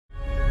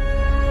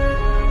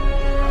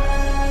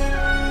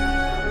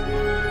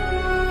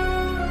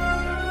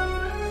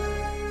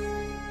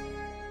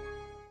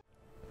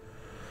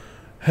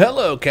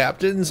Hello,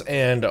 Captains,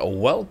 and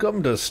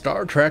welcome to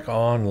Star Trek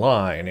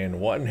Online.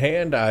 In one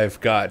hand, I've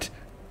got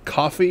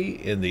coffee,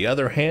 in the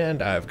other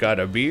hand, I've got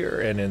a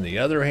beer, and in the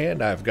other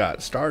hand, I've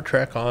got Star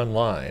Trek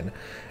Online.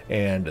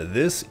 And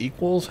this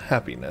equals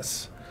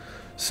happiness.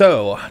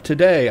 So,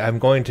 today I'm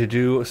going to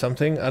do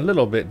something a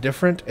little bit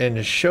different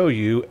and show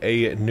you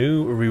a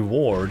new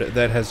reward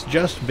that has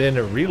just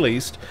been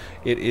released.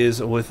 It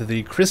is with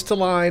the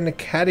Crystalline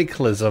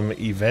Cataclysm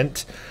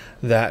Event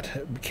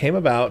that came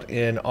about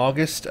in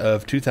August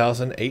of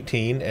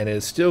 2018 and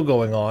is still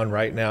going on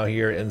right now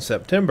here in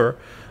September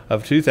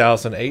of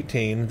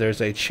 2018. There's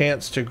a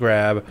chance to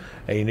grab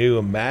a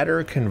new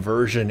matter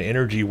conversion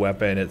energy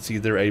weapon. It's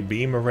either a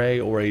beam array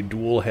or a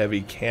dual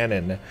heavy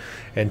cannon.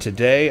 And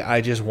today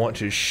I just want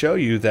to show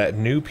you that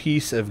new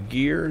piece of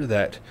gear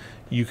that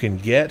you can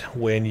get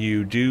when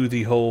you do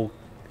the whole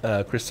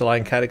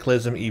Crystalline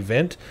Cataclysm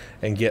event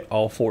and get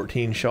all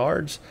 14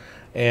 shards.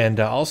 And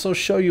also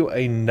show you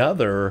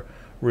another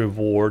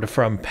reward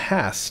from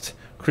past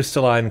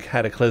Crystalline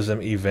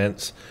Cataclysm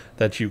events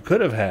that you could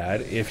have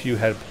had if you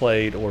had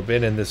played or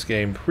been in this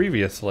game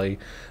previously,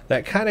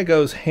 that kind of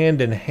goes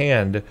hand in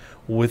hand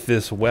with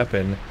this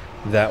weapon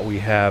that we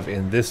have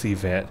in this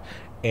event.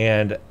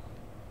 And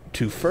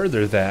to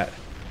further that,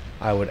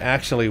 I would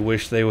actually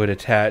wish they would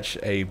attach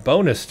a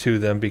bonus to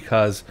them,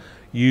 because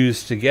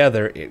used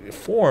together it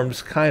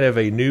forms kind of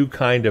a new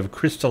kind of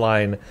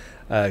crystalline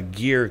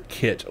gear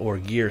kit or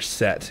gear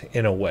set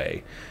in a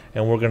way,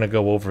 and we're going to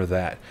go over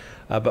that.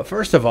 But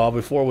first of all,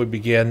 before we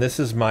begin, this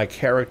is my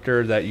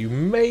character that you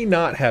may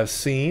not have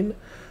seen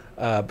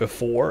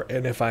before,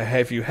 and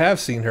if you have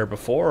seen her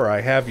before, or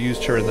I have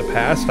used her in the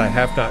past, I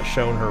have not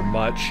shown her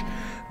much.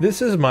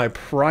 This is my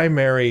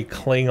primary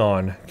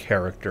Klingon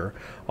character,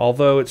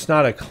 although it's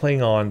not a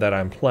Klingon that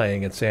I'm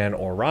playing, it's an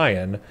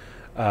Orion,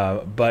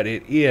 but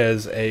it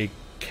is a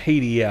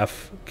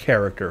KDF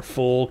character,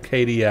 full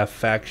KDF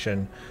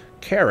faction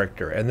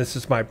character, and this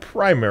is my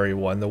primary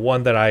one, the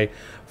one that I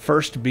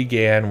first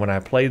began when I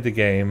played the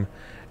game,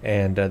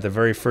 and the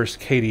very first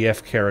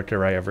KDF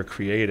character I ever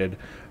created.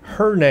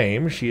 Her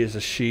name, she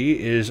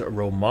is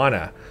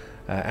Romana.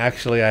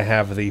 Actually, I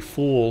have the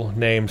full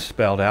name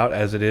spelled out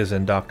as it is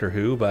in Doctor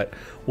Who, but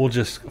we'll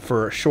just,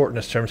 for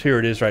shortness terms, here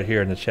it is right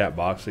here in the chat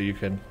box, so you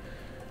can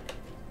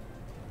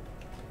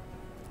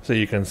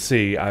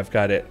see I've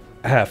got it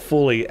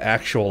fully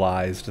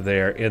actualized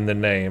there in the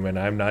name, and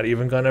I'm not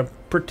even going to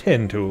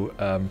pretend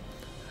to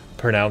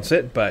pronounce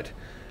it, but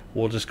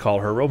we'll just call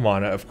her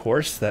Romana, of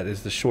course. That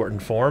is the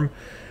shortened form.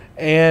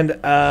 And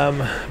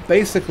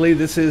basically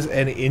this is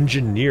an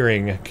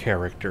engineering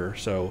character,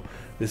 so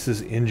this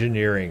is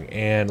engineering,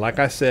 and like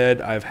I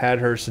said, I've had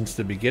her since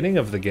the beginning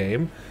of the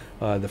game.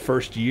 The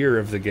first year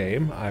of the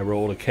game I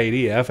rolled a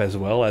KDF as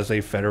well as a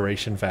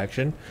Federation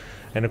faction,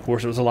 and of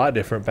course it was a lot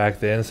different back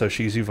then, so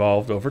she's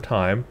evolved over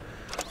time.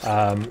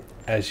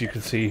 As you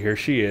can see here,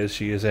 she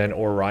is an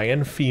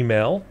Orion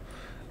female,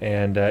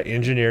 and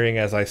engineering,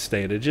 as I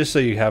stated, just so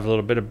you have a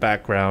little bit of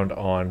background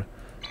on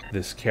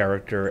this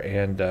character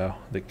and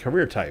the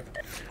career type.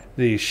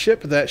 The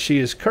ship that she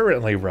is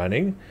currently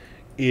running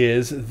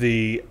is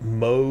the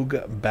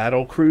Moog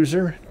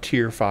Battlecruiser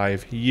Tier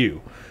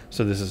 5U.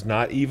 So this is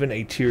not even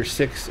a Tier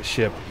 6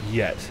 ship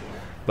yet,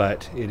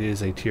 but it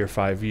is a Tier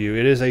 5U.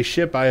 It is a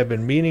ship I have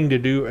been meaning to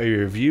do a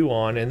review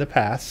on in the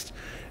past,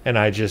 and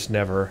I just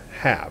never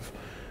have.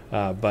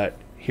 But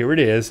here it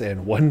is,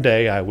 and one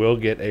day I will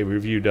get a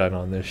review done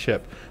on this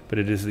ship. But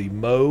it is the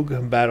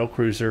Moog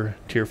Battlecruiser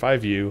Tier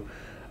 5U,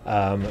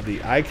 the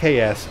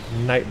IKS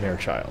Nightmare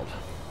Child.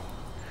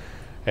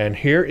 And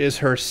here is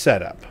her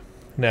setup.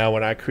 Now,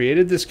 when I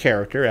created this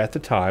character at the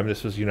time,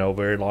 this was, a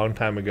very long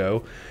time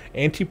ago,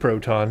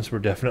 antiprotons were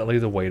definitely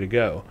the way to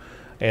go.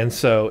 And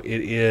so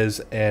it is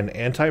an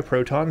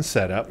antiproton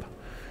setup,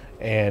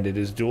 and it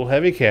is dual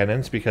heavy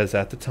cannons, because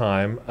at the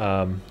time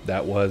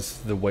that was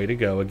the way to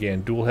go.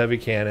 Again, dual heavy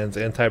cannons,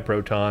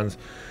 antiprotons,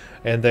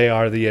 and they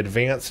are the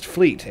advanced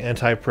fleet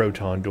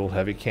antiproton dual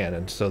heavy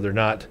cannons. So they're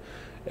not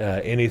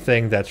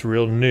anything that's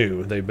real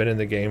new. They've been in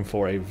the game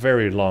for a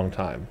very long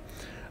time.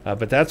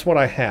 But that's what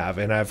I have,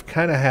 and I've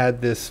kind of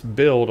had this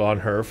build on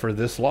her for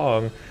this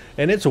long,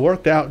 and it's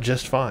worked out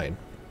just fine.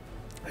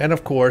 And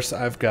of course,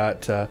 I've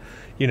got, I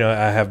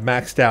have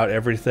maxed out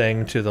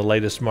everything to the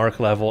latest Mark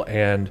level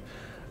and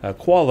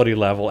quality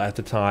level at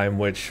the time,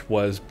 which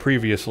was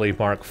previously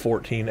Mark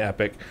 14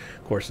 Epic.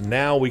 Of course,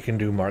 now we can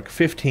do Mark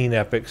 15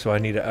 Epic, so I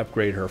need to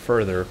upgrade her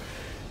further.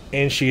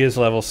 And she is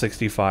level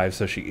 65,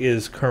 so she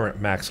is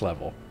current max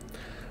level.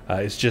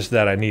 It's just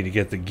that I need to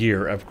get the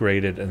gear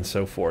upgraded and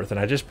so forth. And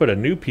I just put a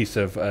new piece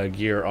of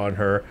gear on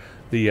her,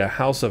 the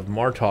House of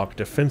Martok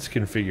defense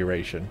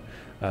configuration.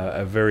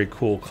 A very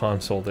cool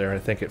console there. I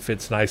think it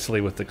fits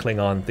nicely with the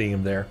Klingon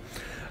theme there.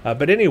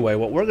 But anyway,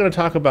 what we're going to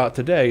talk about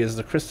today is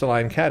the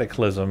Crystalline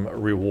Cataclysm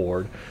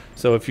reward.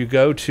 So if you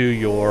go to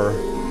your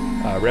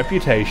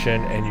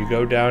reputation and you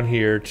go down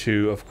here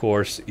to, of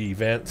course,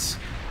 events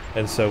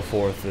and so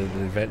forth, the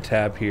event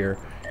tab here,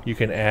 you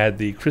can add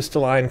the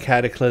Crystalline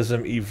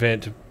Cataclysm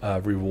Event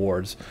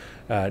rewards.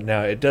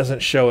 Now, it doesn't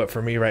show it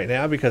for me right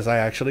now because I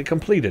actually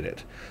completed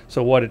it.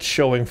 So what it's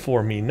showing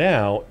for me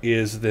now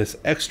is this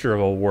extra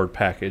reward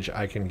package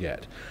I can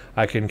get.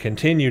 I can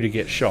continue to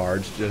get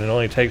shards, and it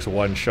only takes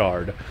one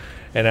shard.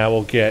 And I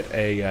will get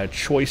a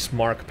choice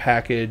mark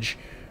package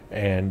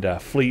and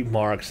fleet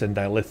marks and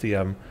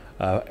dilithium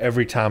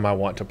every time I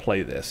want to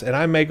play this. And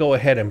I may go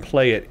ahead and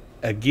play it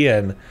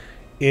again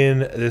in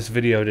this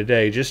video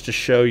today just to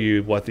show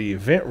you what the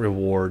event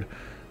reward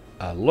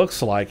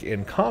looks like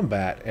in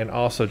combat, and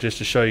also just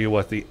to show you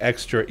what the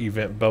extra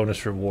event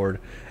bonus reward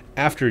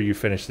after you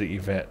finish the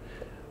event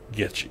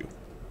gets you.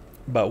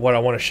 But what I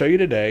want to show you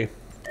today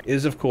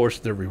is, of course,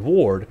 the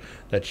reward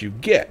that you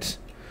get.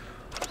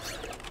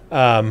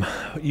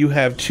 You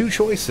have two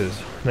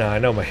choices. Now, I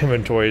know my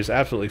inventory is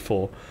absolutely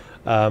full,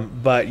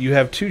 but you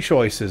have two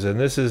choices, and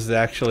this is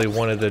actually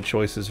one of the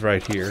choices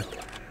right here,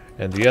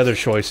 and the other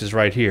choice is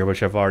right here,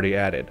 which I've already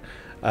added.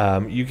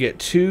 You get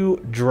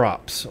 2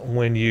 drops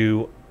when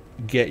you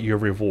get your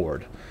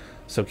reward,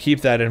 so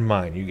keep that in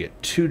mind. You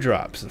get 2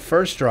 drops. The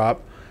first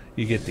drop,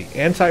 you get the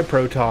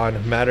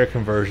Antiproton Matter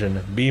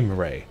Conversion Beam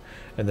Array,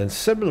 and then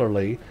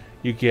similarly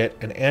you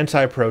get an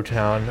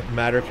Antiproton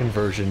Matter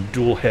Conversion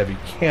Dual Heavy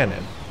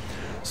Cannon.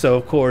 So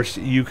of course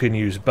you can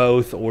use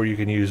both, or you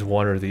can use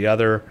one or the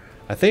other.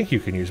 I think you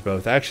can use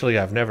both. Actually,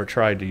 I've never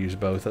tried to use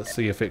both. Let's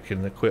see if it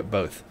can equip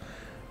both.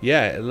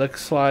 Yeah, it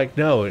looks like,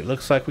 no, it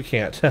looks like we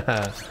can't.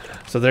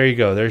 So there you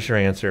go, there's your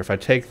answer. If I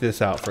take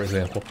this out, for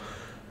example,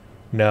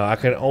 no, I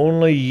can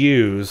only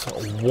use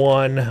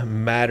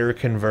one matter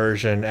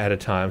conversion at a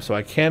time. So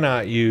I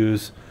cannot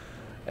use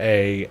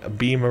a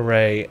beam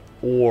array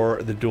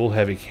or the dual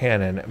heavy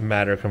cannon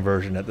matter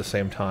conversion at the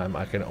same time.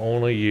 I can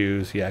only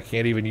use, I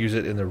can't even use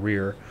it in the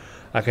rear.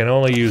 I can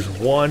only use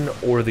one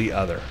or the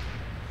other.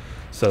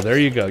 So there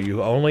you go.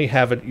 You only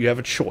have you have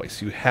a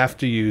choice. You have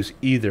to use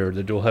either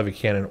the dual heavy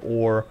cannon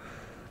or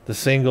the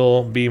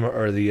single beam,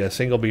 or the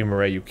single beam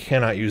array. You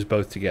cannot use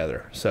both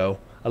together. So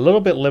a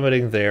little bit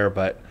limiting there,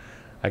 but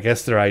I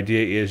guess their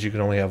idea is you can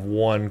only have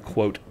one,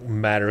 quote,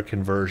 matter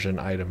conversion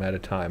item at a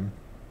time.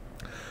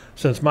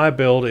 Since my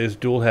build is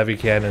dual heavy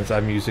cannons,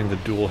 I'm using the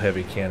dual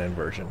heavy cannon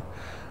version.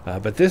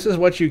 But this is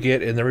what you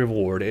get in the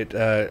reward.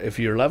 If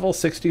you're level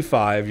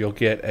 65, you'll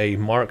get a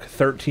Mark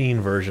 13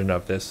 version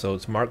of this. So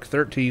it's Mark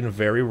 13,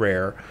 very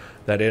rare,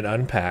 that it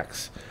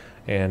unpacks.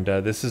 And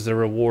this is the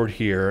reward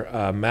here,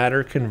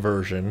 matter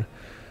conversion.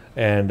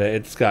 And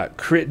it's got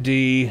crit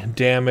D,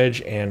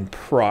 damage, and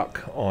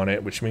proc on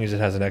it, which means it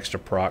has an extra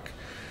proc.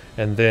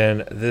 And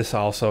then this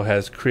also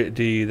has crit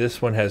D.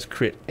 This one has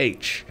crit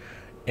H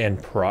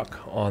and proc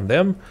on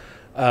them.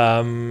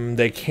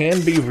 They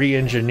can be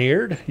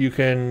re-engineered. You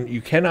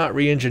cannot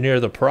re-engineer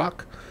the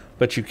proc,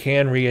 but you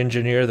can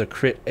re-engineer the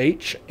crit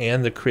H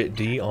and the crit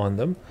D on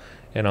them.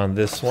 And on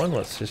this one,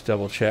 let's just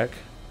double check.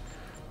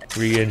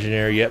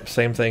 Re-engineer, yep,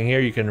 same thing here.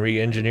 You can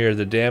re-engineer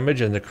the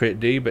damage and the crit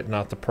D, but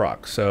not the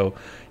proc. So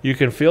you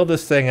can fill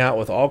this thing out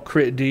with all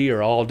crit D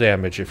or all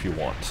damage if you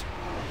want.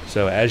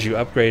 So as you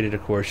upgrade it,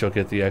 of course, you'll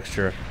get the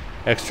extra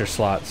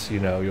slots. You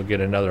know, you'll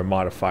get another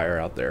modifier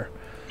out there.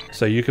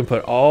 So you can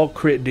put all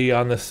crit D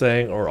on this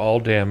thing or all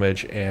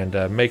damage and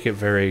make it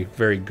very,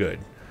 very good.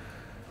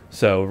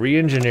 So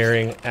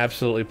re-engineering,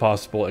 absolutely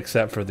possible,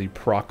 except for the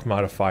proc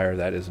modifier,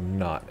 that is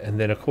not. And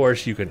then, of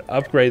course, you can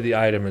upgrade the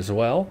item as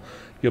well.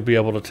 You'll be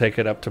able to take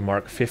it up to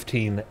Mark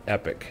 15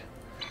 Epic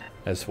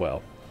as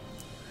well.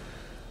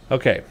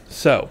 Okay,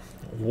 so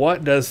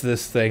what does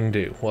this thing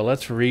do? Well,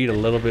 let's read a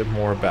little bit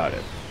more about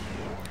it.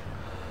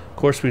 Of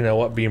course, we know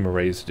what beam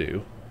arrays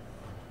do.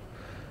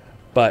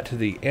 But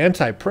the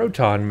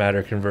Antiproton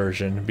Matter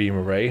Conversion Beam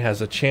Array has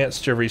a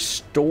chance to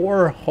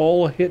restore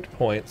whole hit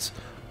points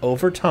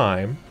over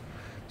time.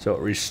 So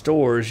it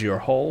restores your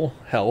whole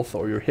health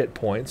or your hit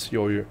points,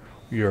 your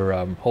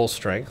whole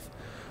strength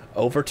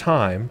over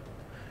time,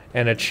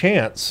 and a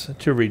chance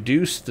to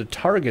reduce the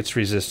target's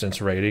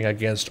resistance rating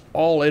against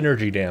all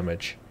energy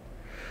damage,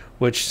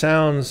 which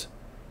sounds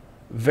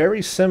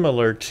very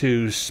similar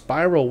to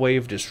spiral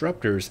wave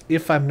disruptors,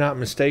 if I'm not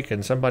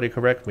mistaken. Somebody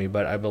correct me,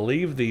 but I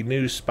believe the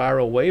new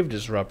spiral wave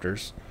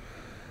disruptors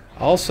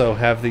also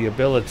have the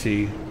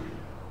ability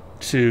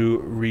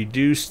to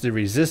reduce the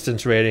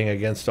resistance rating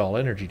against all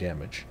energy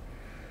damage.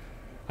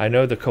 I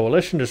know the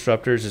coalition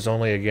disruptors is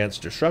only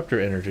against disruptor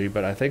energy,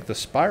 but I think the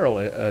spiral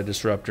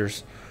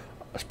disruptors,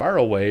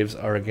 spiral waves,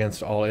 are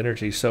against all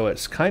energy, so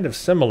it's kind of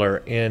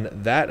similar in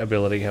that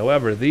ability.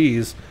 However,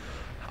 these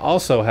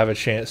also have a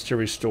chance to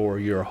restore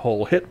your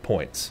whole hit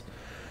points.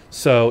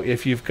 So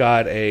if you've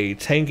got a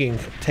tanking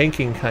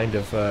kind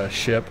of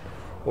ship,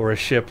 or a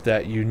ship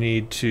that you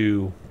need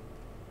to,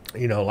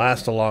 you know,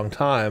 last a long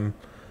time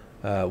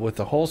with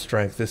the hull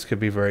strength, this could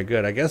be very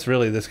good. I guess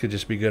really this could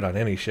just be good on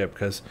any ship,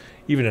 because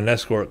even an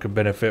escort could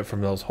benefit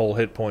from those whole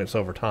hit points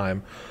over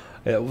time.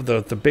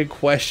 The big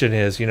question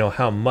is, you know,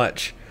 how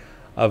much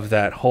of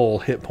that whole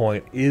hit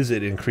point is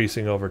it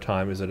increasing over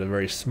time? Is it a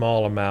very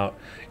small amount?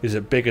 Is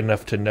it big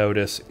enough to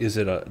notice?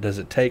 Does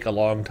it take a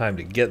long time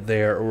to get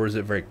there, or is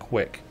it very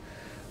quick?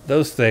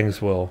 Those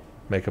things will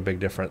make a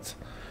big difference.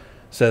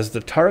 Says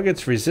the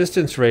target's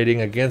resistance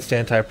rating against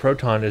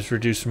antiproton is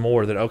reduced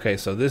more than... Okay,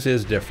 so this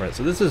is different.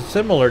 So this is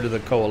similar to the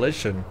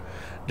coalition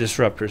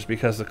disruptors,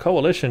 because the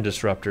coalition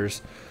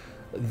disruptors,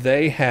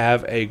 they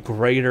have a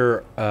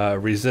greater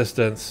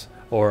resistance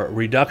or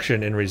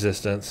reduction in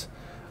resistance,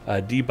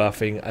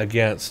 debuffing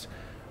against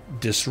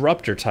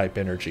disruptor type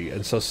energy.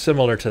 And so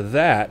similar to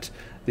that,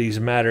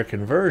 these matter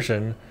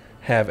conversion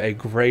have a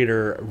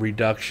greater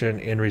reduction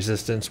in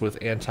resistance with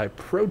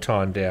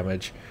antiproton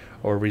damage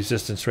or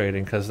resistance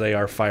rating, because they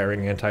are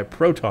firing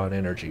antiproton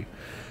energy.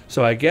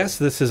 So I guess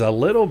this is a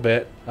little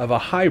bit of a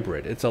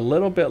hybrid. It's a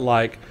little bit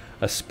like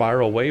a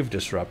spiral wave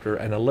disruptor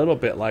and a little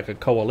bit like a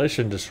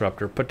coalition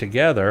disruptor put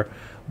together,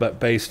 but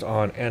based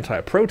on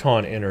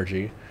antiproton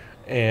energy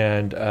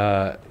and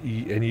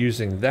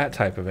using that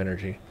type of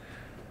energy.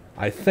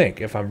 I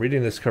think, if I'm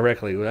reading this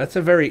correctly, that's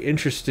a very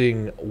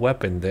interesting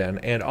weapon then.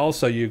 And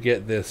also you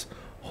get this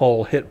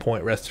whole hit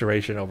point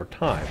restoration over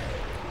time.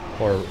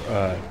 Or,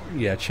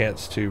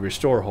 chance to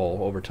restore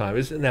whole over time.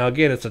 Now,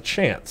 again, it's a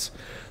chance.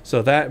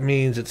 So that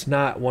means it's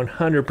not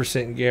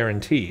 100%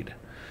 guaranteed.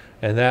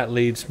 And that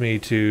leads me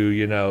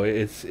to,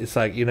 it's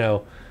like,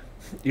 you're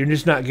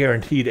just not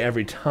guaranteed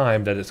every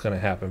time that it's going to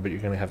happen, but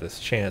you're going to have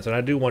this chance. And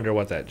I do wonder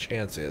what that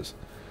chance is.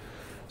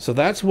 So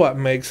that's what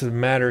makes the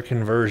matter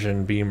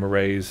conversion beam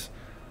arrays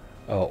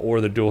or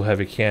the dual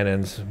heavy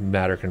cannons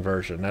matter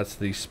conversion. That's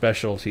the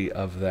specialty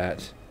of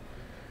that.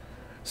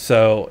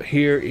 So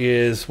here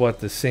is what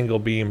the single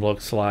beam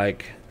looks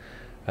like.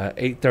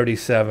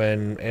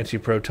 837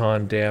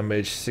 antiproton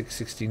damage,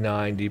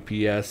 669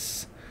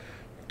 DPS,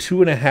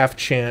 2.5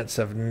 chance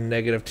of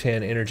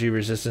 -10 energy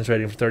resistance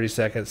rating for 30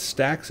 seconds,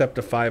 stacks up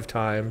to 5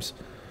 times,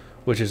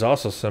 which is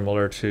also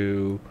similar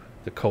to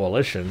the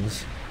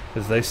coalitions,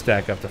 because they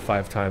stack up to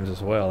 5 times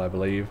as well, I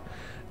believe.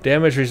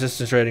 Damage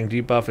resistance rating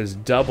debuff is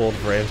doubled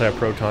for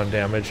antiproton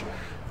damage.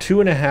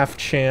 2.5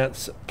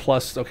 chance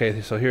plus,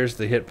 okay, so here's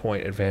the hit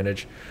point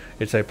advantage.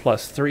 It's a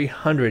plus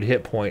 300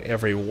 hit point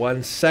every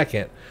 1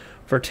 second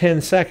for 10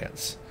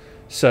 seconds.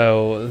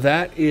 So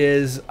that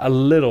is a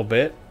little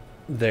bit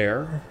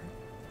there,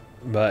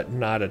 but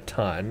not a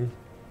ton.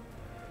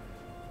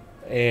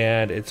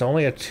 And it's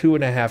only a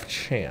 2.5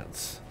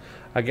 chance.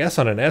 I guess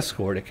on an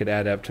escort it could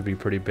add up to be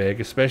pretty big,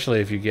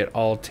 especially if you get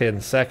all 10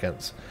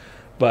 seconds.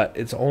 But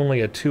it's only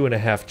a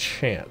 2.5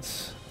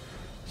 chance.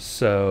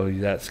 So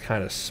that's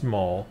kind of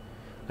small.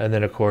 And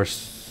then of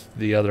course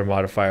the other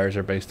modifiers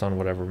are based on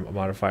whatever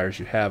modifiers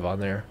you have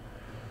on there.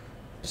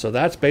 So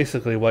that's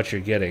basically what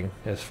you're getting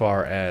as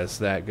far as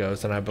that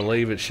goes. And I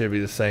believe it should be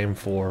the same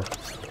for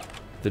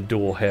the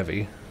dual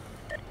heavy.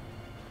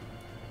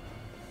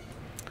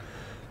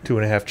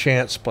 2.5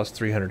 chance plus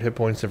 300 hit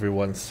points every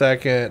 1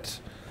 second.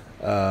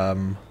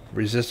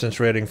 Resistance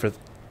rating for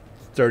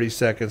 30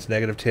 seconds.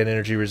 -10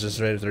 energy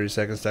resistance rating for 30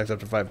 seconds. Stacks up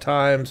to 5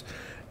 times.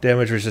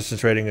 Damage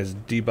resistance rating is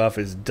debuff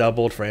is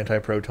doubled for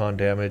antiproton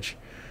damage.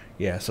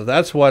 Yeah, so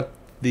that's what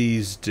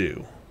these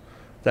do.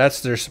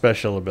 That's their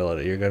special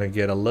ability. You're going to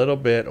get a little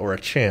bit or a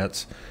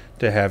chance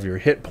to have your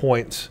hit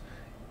points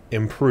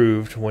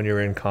improved when you're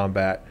in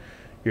combat.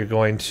 You're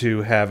going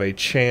to have a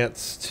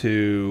chance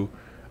to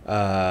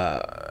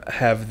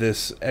have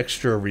this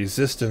extra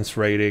resistance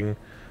rating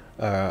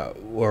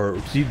or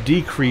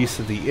decrease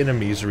the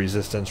enemy's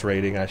resistance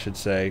rating, I should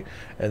say,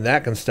 and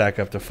that can stack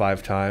up to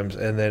 5 times,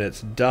 and then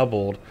it's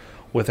doubled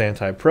with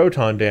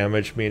antiproton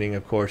damage, meaning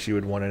of course you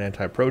would want an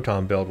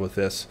antiproton build with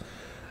this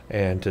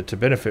and to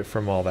benefit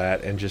from all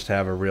that and just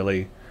have a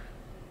really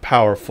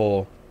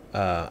powerful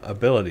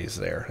abilities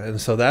there. And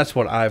so that's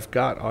what I've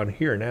got on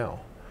here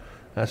now.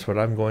 That's what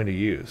I'm going to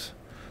use.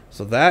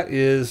 So that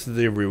is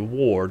the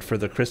reward for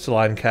the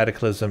Crystalline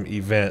Cataclysm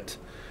event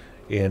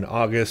in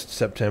August,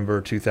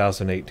 September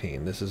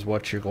 2018. This is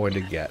what you're going to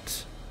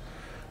get.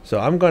 So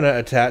I'm going to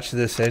attach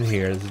this in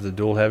here. This is the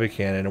dual heavy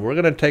cannon, and we're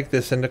going to take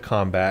this into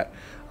combat.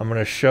 I'm going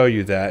to show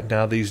you that.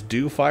 Now these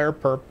do fire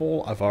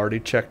purple. I've already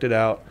checked it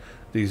out.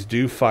 These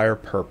do fire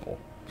purple.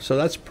 So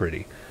that's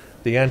pretty.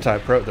 The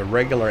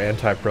regular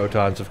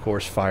antiprotons, of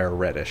course, fire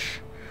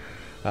reddish.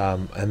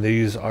 And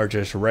these are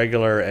just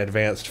regular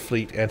advanced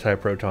fleet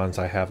antiprotons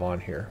I have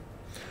on here.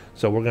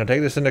 So we're going to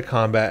take this into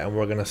combat and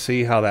we're going to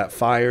see how that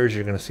fires.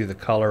 You're going to see the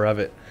color of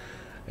it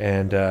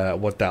and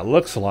what that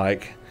looks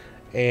like.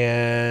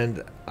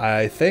 And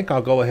I think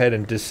I'll go ahead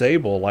and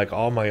disable like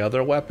all my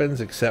other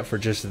weapons except for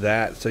just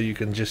that, so you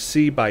can just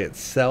see by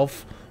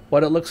itself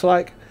what it looks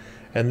like.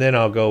 And then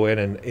I'll go in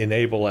and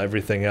enable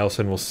everything else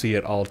and we'll see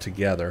it all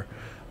together.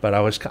 But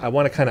I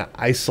want to kind of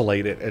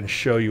isolate it and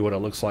show you what it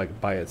looks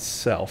like by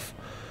itself.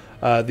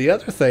 The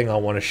other thing I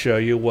want to show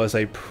you was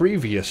a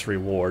previous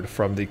reward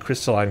from the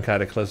Crystalline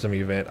Cataclysm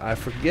event. I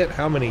forget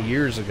how many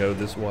years ago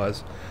this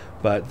was,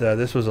 but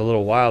this was a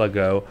little while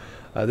ago.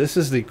 This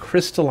is the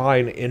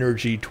Crystalline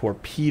Energy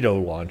Torpedo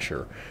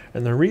Launcher.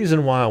 And the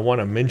reason why I want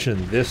to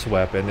mention this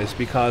weapon is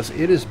because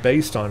it is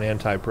based on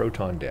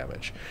antiproton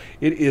damage.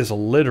 It is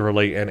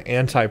literally an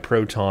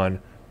antiproton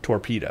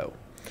torpedo.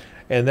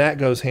 And that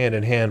goes hand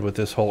in hand with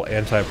this whole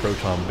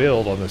antiproton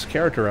build on this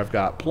character I've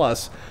got,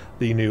 plus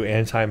the new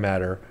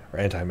antimatter or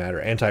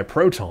antimatter,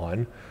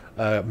 antiproton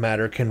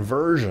matter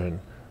conversion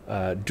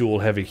dual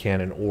heavy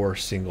cannon or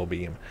single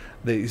beam.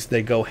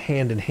 They go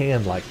hand in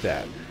hand like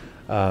that.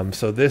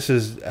 So this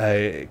is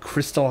a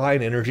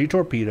Crystalline Energy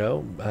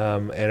Torpedo,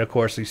 and of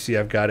course you see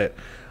I've got it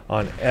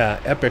on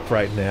Epic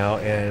right now,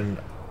 and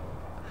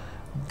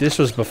this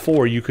was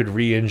before you could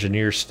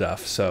re-engineer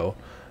stuff, so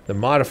the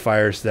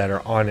modifiers that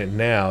are on it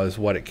now is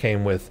what it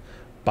came with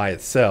by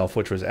itself,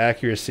 which was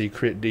accuracy,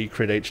 crit D,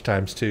 crit H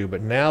times 2,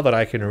 but now that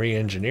I can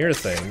re-engineer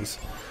things,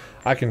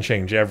 I can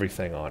change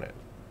everything on it.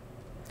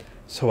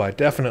 So I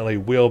definitely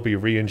will be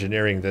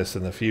re-engineering this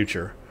in the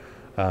future,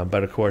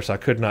 but of course I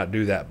could not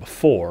do that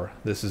before.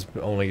 This has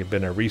only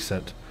been a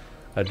recent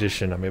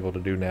addition I'm able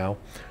to do now.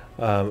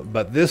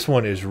 But this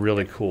one is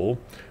really cool.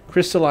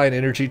 Crystalline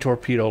Energy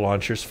Torpedo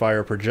Launchers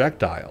fire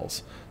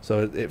projectiles.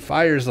 So it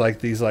fires like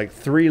these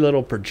 3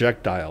 little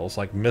projectiles,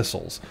 like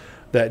missiles,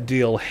 that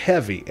deal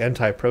heavy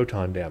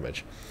antiproton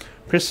damage.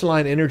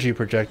 Crystalline energy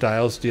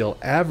projectiles deal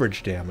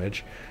average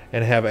damage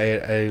and have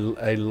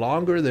a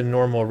longer than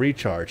normal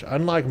recharge.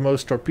 Unlike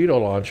most torpedo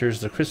launchers,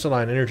 the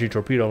Crystalline Energy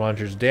Torpedo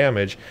Launcher's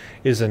damage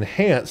is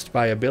enhanced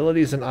by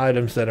abilities and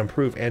items that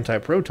improve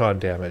antiproton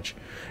damage,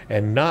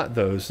 and not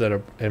those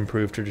that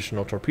improve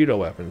traditional torpedo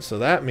weapons. So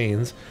that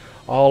means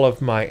all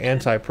of my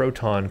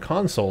antiproton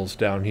consoles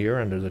down here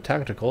under the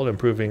tactical,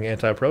 improving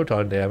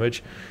antiproton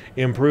damage,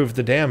 improve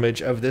the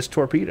damage of this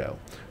torpedo.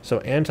 So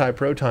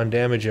antiproton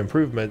damage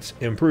improvements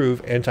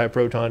improve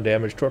antiproton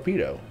damage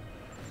torpedo.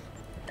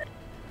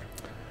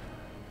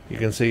 You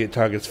can see it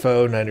targets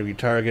foe, 9-degree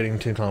targeting,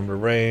 10-kilometer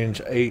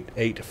range,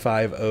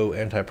 8850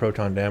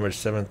 anti-proton damage,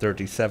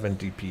 737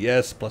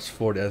 DPS, plus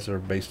 4 as are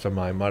based on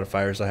my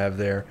modifiers I have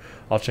there.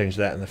 I'll change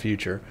that in the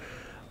future.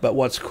 But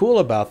what's cool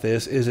about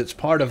this is it's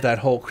part of that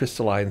whole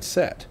crystalline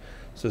set.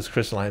 So it's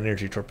Crystalline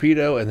Energy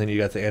Torpedo, and then you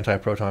got the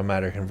anti-proton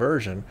matter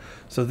conversion.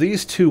 So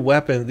these two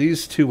weapons,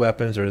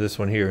 or this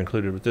one here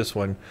included with this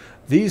one,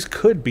 these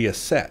could be a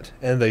set,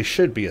 and they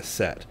should be a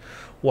set.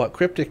 What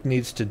Cryptic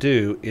needs to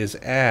do is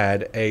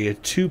add a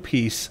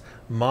 2-piece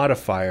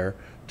modifier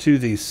to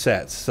these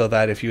sets, so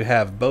that if you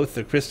have both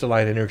the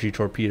Crystalline Energy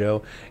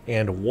Torpedo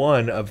and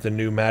one of the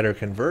new matter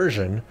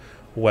conversion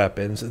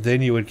weapons,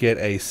 then you would get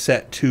a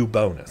set 2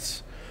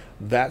 bonus.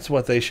 That's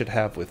what they should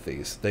have with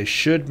these. They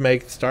should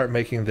start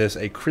making this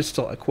a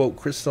quote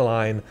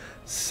crystalline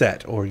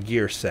set or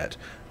gear set.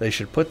 They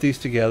should put these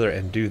together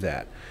and do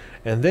that.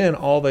 And then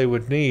all they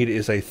would need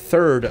is a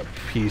 3rd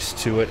piece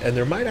to it, and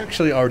there might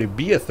actually already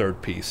be a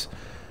 3rd piece.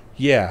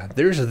 Yeah,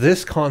 there's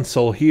this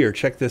console here.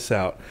 Check this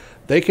out.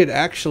 They could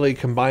actually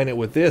combine it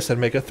with this and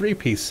make a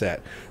 3-piece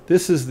set.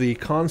 This is the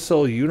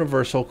Console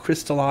Universal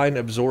Crystalline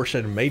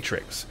Absorption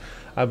Matrix.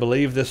 I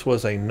believe this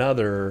was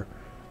another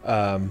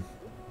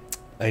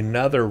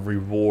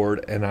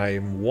reward, and I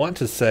want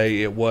to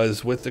say it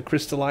was with the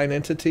Crystalline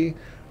Entity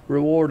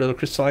reward or the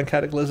Crystalline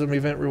Cataclysm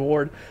Event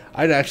reward.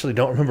 I actually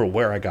don't remember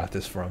where I got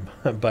this from,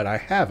 but I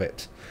have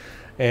it.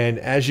 And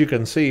as you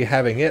can see,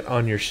 having it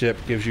on your ship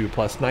gives you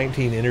plus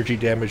 19 energy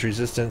damage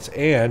resistance,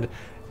 and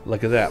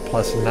look at that,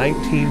 plus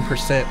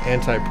 19%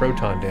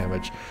 anti-proton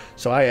damage.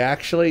 So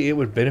it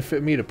would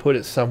benefit me to put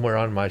it somewhere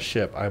on my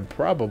ship. I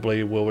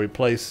probably will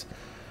replace,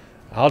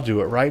 I'll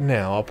do it right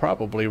now, I'll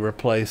probably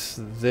replace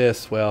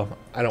this. Well,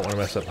 I don't want to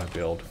mess up my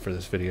build for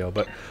this video,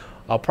 but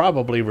I'll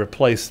probably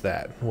replace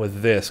that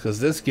with this, because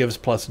this gives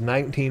plus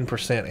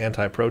 19%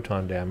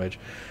 anti-proton damage,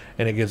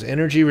 and it gives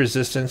energy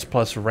resistance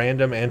plus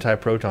random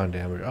anti-proton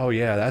damage. Oh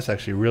yeah, that's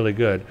actually really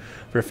good.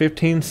 For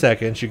 15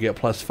 seconds, you get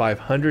plus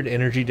 500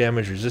 energy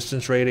damage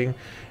resistance rating.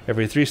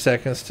 Every 3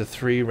 seconds to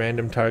 3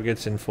 random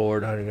targets in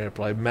forward 100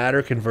 apply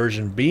matter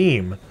conversion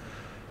beam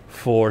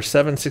for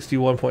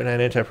 761.9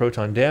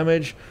 anti-proton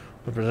damage.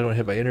 When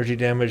hit by energy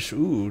damage,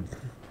 ooh.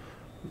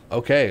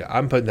 Okay,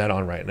 I'm putting that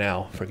on right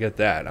now. Forget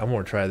that. I'm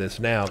going to try this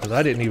now, because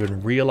I didn't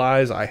even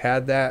realize I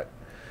had that,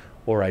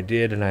 or I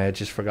did and I had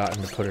just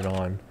forgotten to put it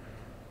on.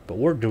 But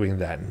we're doing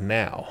that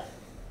now.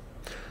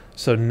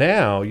 So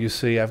now you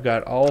see I've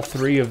got all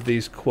 3 of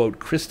these quote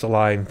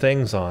crystalline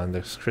things on.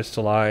 This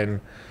Crystalline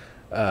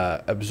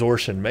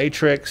Absorption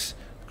Matrix,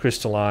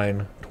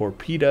 Crystalline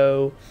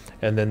Torpedo,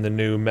 and then the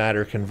new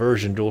matter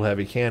conversion dual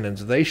heavy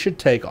cannons. They should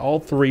take all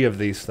 3 of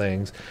these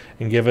things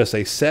and give us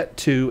a set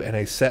 2 and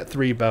a set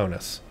 3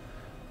 bonus,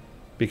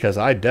 because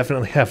I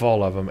definitely have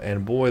all of them,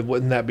 and boy,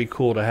 wouldn't that be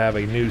cool to have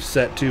a new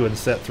set 2 and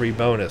set 3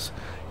 bonus.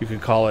 You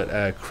could call it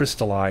a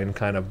crystalline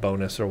kind of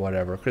bonus or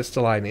whatever,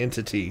 crystalline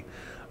entity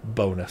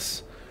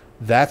bonus.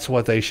 That's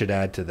what they should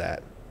add to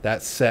that.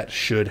 That set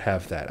should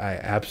have that. I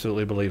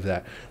absolutely believe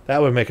that.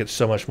 That would make it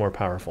so much more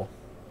powerful.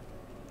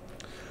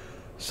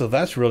 So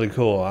that's really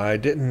cool. I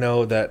didn't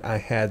know that I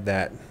had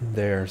that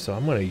there, so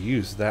I'm going to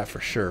use that for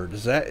sure.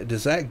 Does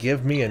that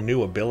give me a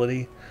new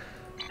ability?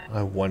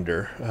 I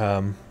wonder.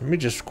 Let me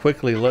just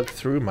quickly look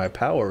through my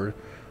power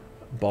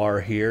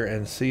bar here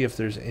and see if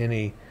there's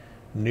any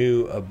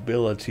new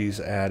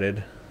abilities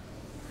added.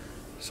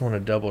 Just want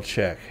to double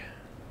check.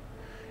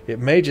 It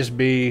may just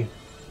be...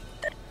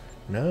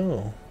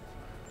 No.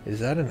 Is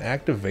that an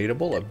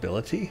activatable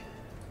ability?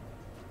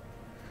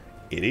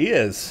 It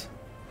is.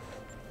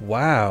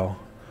 Wow.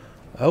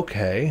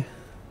 Okay.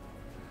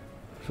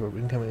 Absorb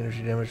incoming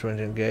energy damage when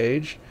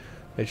engaged.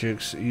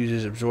 Matrix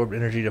uses absorbed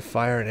energy to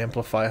fire and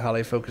amplify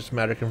highly focused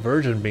matter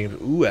conversion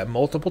beams. Ooh, at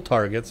multiple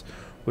targets,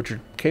 which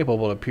are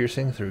capable of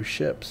piercing through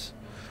ships.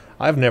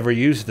 I've never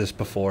used this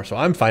before, so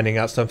I'm finding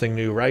out something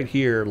new right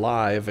here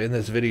live in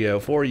this video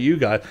for you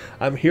guys.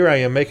 I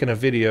am making a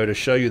video to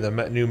show you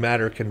the new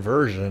matter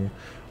conversion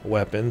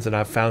weapons, and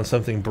I've found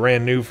something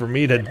brand new for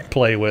me to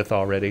play with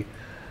already.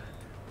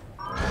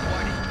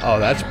 Oh,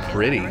 that's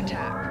pretty.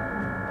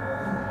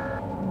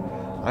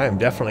 I am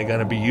definitely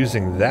going to be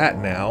using that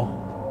now.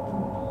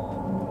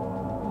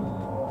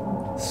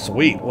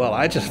 Sweet. Well,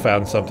 I just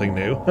found something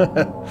new.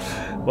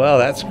 Well,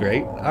 that's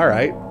great. All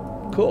right.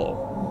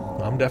 Cool.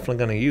 I'm definitely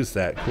going to use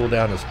that.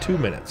 Cooldown is 2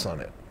 minutes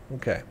on it.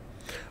 Okay.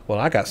 Well,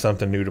 I got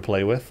something new to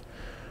play with.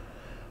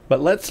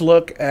 But let's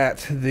look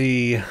at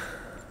the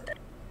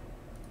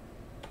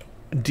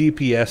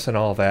DPS and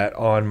all that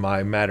on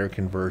my matter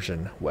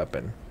conversion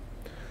weapon.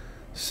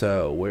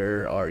 So,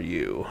 where are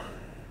you?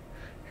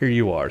 Here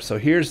you are. So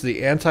here's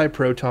the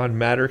Antiproton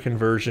Matter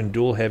Conversion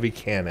Dual Heavy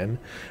Cannon.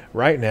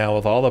 Right now,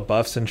 with all the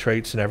buffs and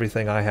traits and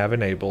everything I have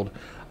enabled,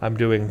 I'm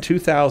doing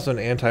 2,000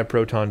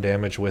 antiproton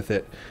damage with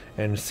it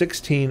and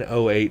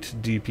 1608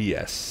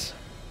 DPS.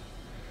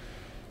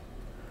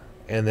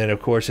 And then, of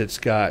course, it's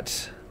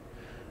got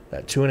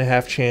that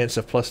 2.5 chance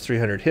of plus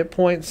 300 hit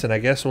points. And I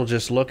guess we'll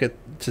just look at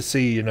to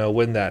see, you know,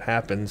 when that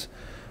happens,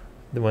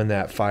 when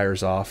that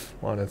fires off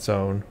on its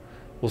own.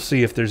 We'll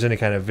see if there's any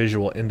kind of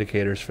visual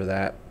indicators for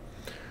that.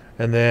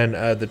 And then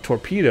the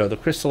torpedo, the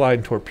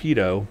Crystalline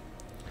Torpedo,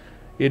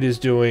 it is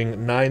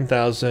doing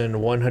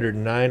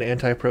 9,109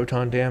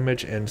 antiproton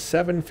damage and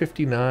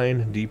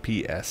 759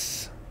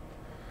 DPS.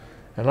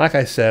 And like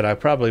I said, I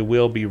probably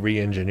will be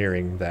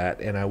re-engineering that,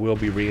 and I will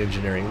be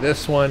re-engineering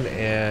this one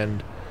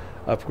and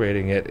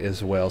upgrading it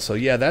as well. So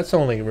yeah, that's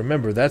only,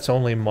 remember, that's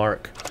only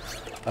Mark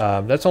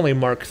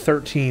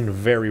 13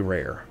 very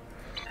rare.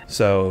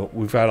 So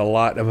we've got a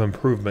lot of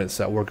improvements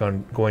that we're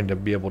going to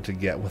be able to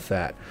get with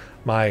that.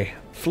 My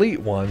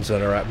fleet ones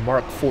that are at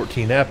Mark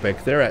 14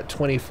 Epic, they're at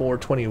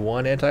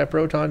 2421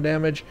 antiproton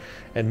damage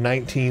and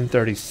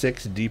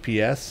 1936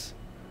 DPS.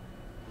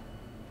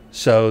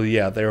 So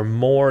yeah, they're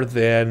more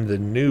than the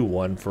new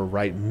one for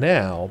right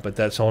now, but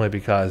that's only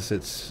because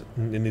it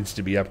needs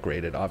to be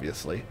upgraded,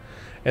 obviously.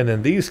 And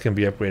then these can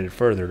be upgraded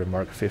further to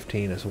Mark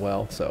 15 as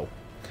well, so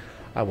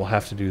I will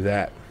have to do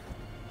that.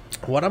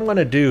 What I'm going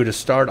to do to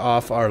start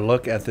off our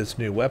look at this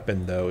new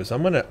weapon, though, is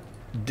I'm going to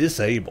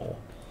disable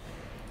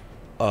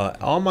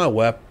all my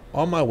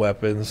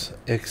weapons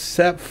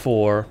except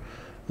for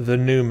the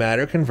new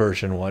matter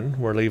conversion one.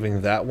 We're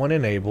leaving that one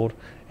enabled,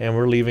 and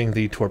we're leaving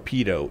the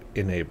torpedo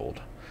enabled.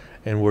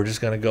 And we're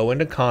just going to go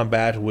into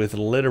combat with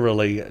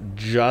literally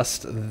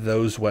just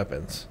those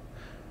weapons.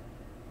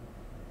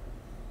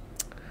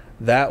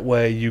 That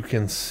way you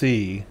can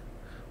see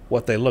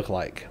what they look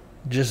like,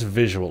 just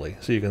visually.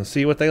 So you can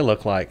see what they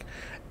look like,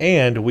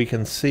 and we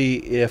can see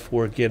if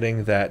we're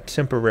getting that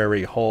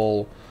temporary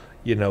whole,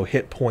 you know,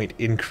 hit point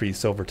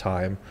increase over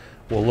time.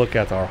 We'll look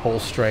at our whole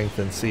strength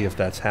and see if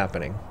that's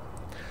happening.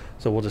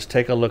 So we'll just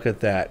take a look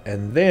at that,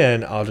 and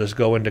then I'll just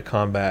go into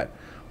combat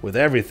with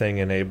everything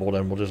enabled,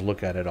 and we'll just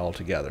look at it all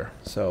together.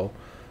 So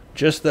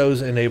just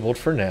those enabled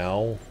for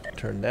now.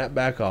 Turn that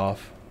back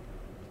off.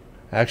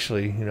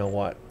 Actually, you know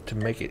what, to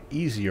make it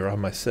easier on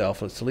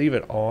myself, let's leave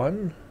it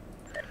on,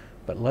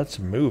 but let's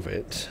move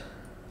it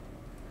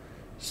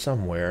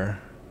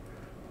somewhere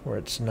where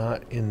it's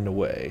not in the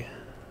way.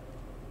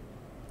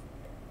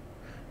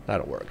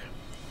 That'll work.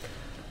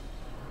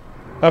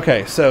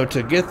 Okay, so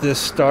to get this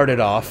started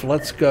off,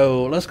 let's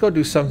go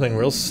do something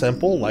real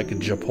simple like a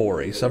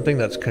Japori, something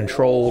that's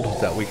controlled,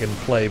 that we can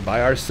play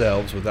by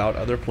ourselves without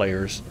other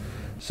players.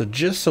 So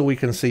just so we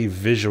can see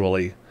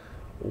visually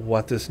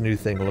what this new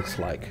thing looks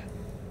like.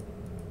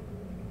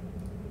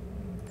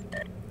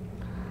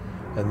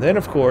 And then,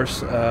 of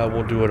course,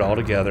 we'll do it all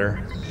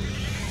together.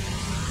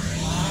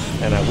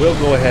 And I will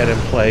go ahead and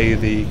play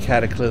the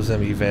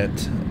Cataclysm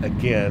event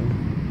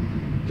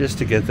again, just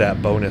to get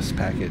that bonus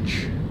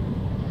package.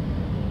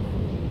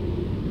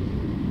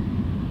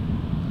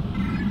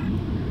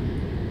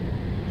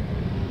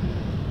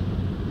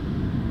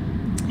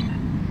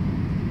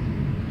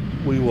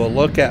 We will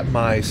look at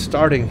my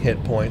starting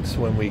hit points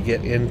when we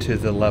get into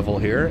the level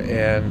here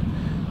and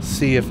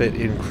see if it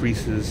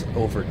increases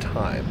over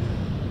time.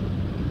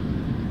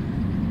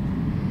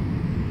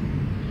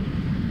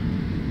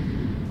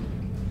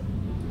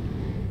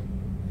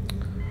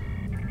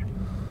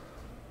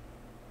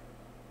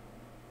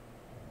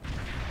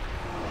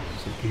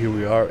 Here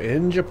we are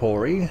in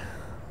Japori.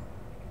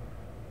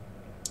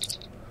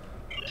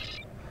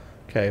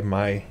 Okay,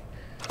 my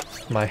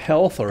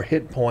health or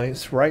hit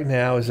points right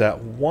now is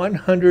at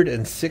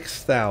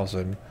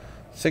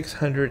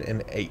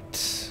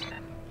 106,608.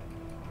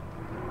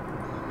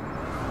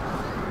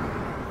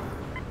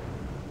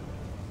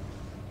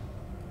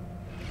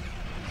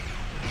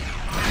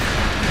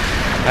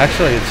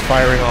 Actually, it's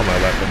firing all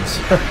my weapons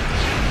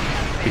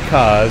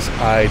because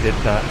I did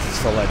not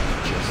select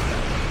just that.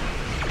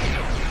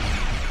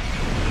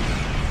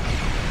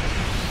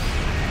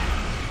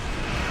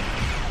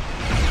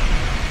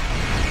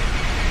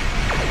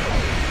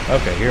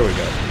 Okay, here we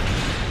go.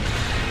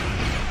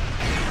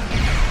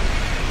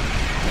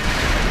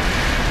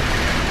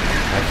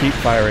 I keep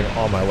firing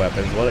all my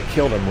weapons. Well, it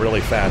killed him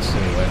really fast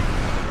anyway.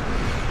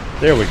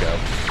 There we go.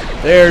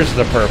 There's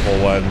the purple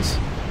ones.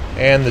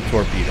 And the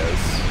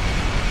torpedoes.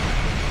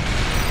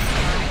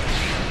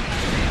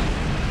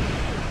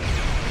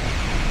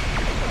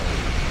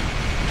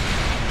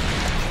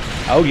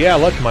 Oh yeah,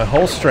 look, my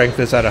hull strength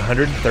is at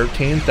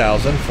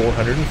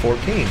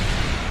 113,414.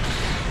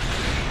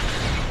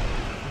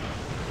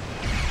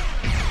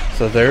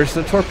 So there's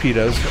the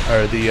torpedoes,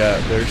 or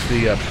there's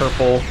the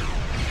purple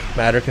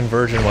matter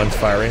conversion ones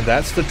firing.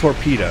 That's the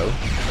torpedo.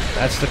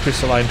 That's the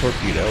crystalline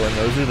torpedo, and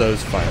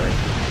those firing.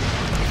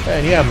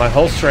 And yeah, my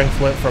hull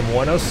strength went from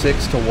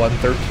 106 to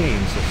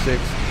 113. So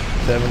 6,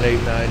 7,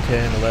 8, 9,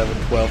 10,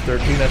 11, 12,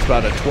 13. That's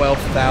about a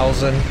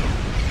 12,000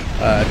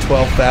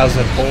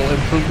 hull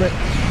improvement.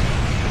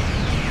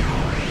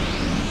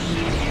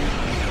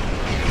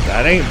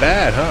 That ain't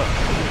bad, huh?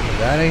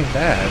 That ain't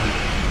bad.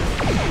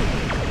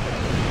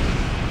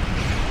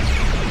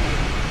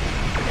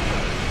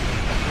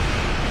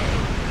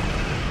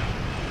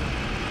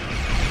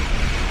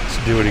 Let's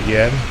do it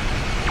again.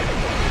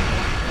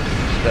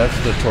 That's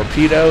the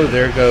torpedo.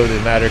 There go the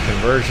matter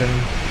conversion.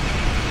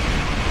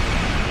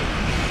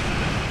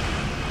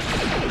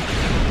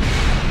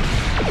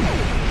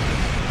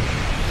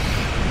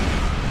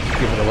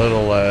 Give it a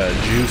little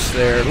juice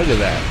there. Look at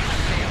that.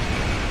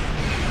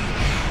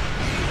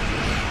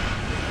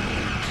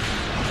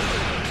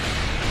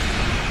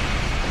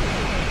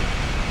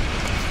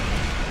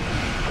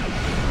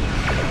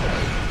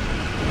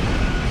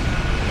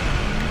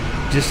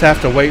 Just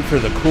have to wait for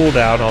the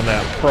cooldown on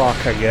that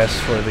proc, I guess,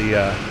 for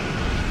the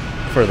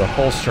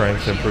hull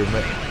strength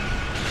improvement.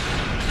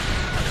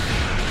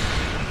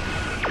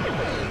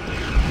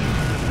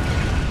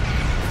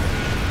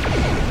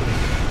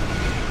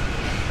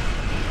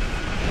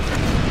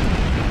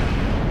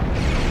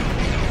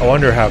 I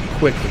wonder how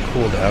quick the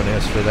cooldown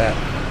is for that.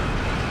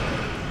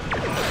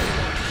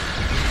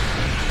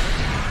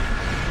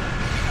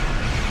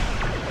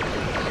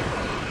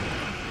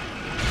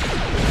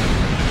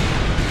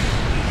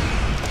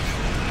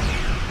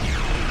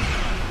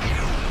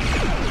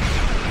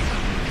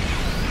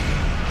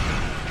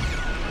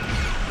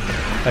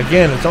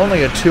 Again, it's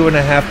only a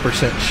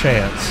 2.5%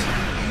 chance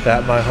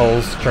that my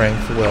hull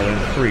strength will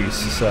increase,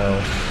 so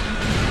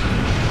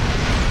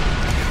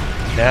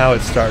now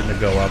it's starting to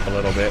go up a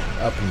little bit,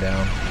 up and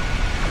down.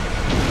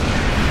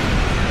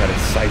 Got a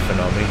siphon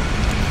on me.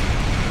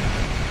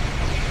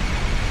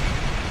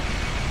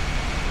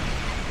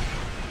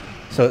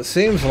 So it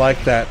seems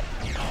like that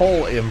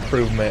hull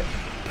improvement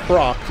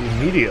procced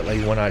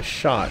immediately when I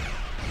shot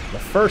the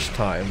first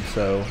time,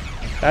 so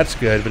that's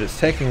good, but it's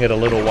taking it a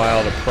little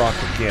while to proc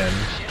again.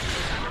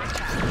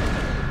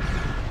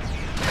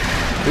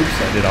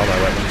 Oops, I did all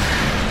my weapons.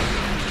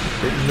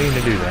 Didn't mean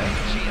to do that.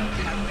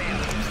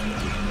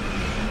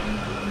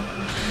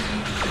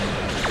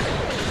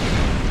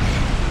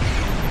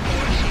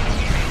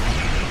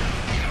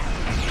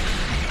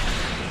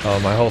 Oh,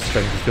 my hull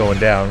strength is going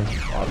down,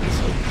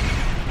 obviously.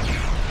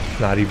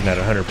 Not even at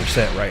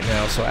 100% right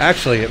now, so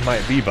actually it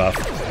might be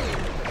buffed.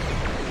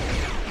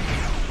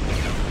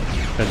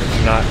 Because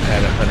it's not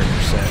at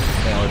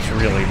 100%. Now it's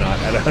really not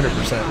at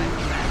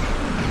 100%.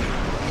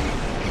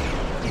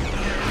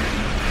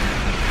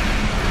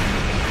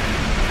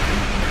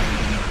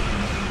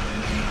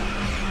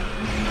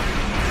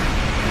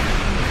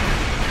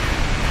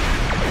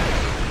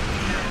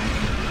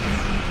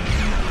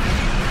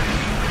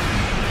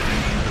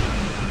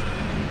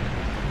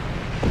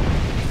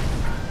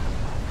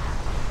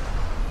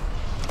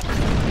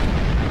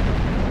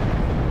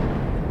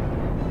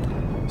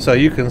 So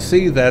you can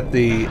see that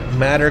the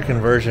matter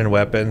conversion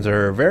weapons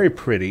are very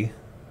pretty.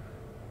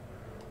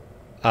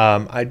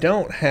 I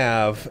don't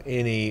have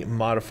any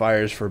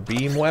modifiers for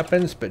beam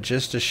weapons, but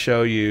just to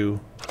show you,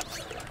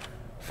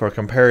 for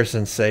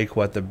comparison's sake,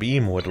 what the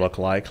beam would look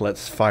like,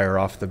 let's fire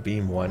off the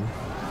beam one.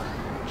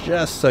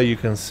 Just so you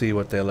can see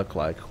what they look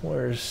like.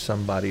 Where's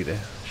somebody to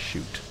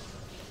shoot?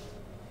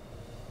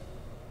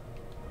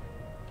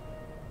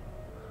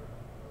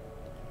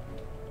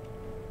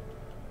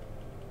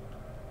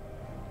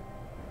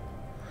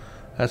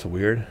 That's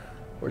weird.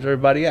 Where's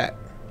everybody at?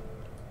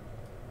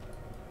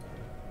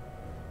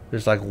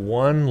 There's like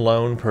one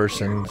lone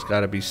person that's got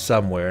to be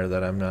somewhere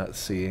that I'm not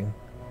seeing.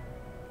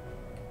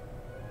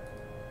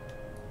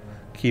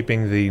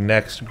 Keeping the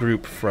next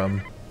group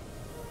from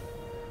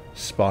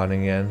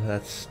spawning in.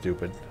 That's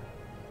stupid.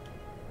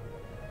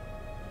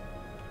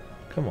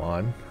 Come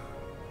on.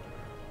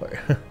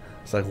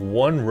 It's like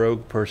one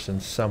rogue person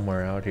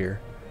somewhere out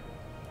here.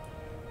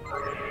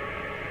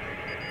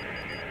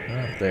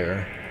 Not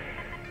there.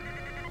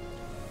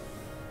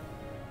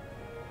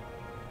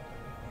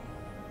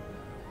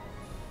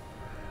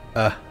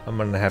 I'm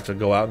gonna have to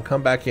go out and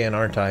come back in,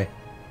 aren't I?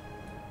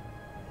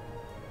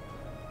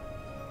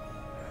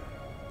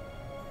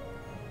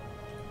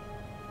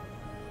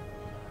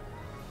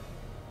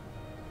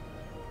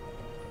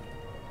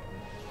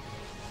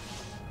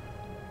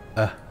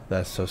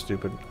 That's so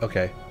stupid.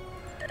 Okay.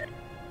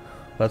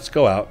 Let's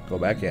go out. Go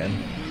back in.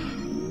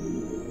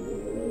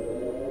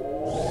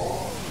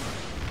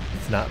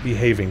 It's not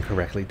behaving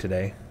correctly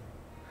today.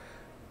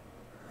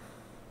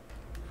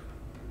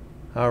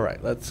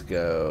 Alright, let's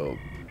go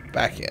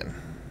back in.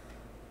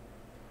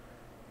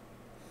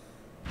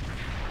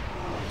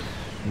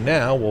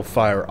 Now we'll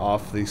fire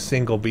off the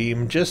single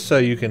beam just so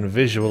you can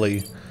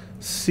visually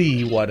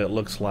see what it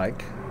looks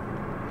like.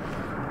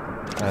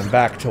 I'm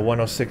back to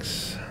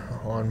 106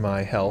 on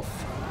my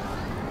health.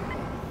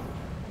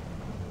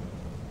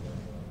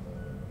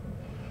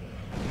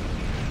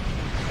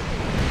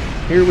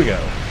 Here we go.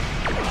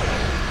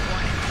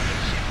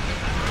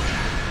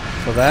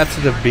 So that's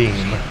the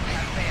beam.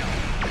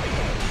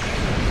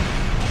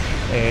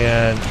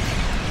 And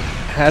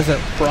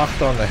hasn't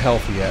procced on the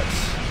health yet.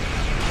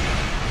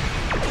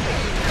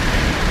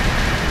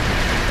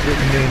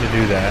 Didn't mean to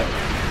do that.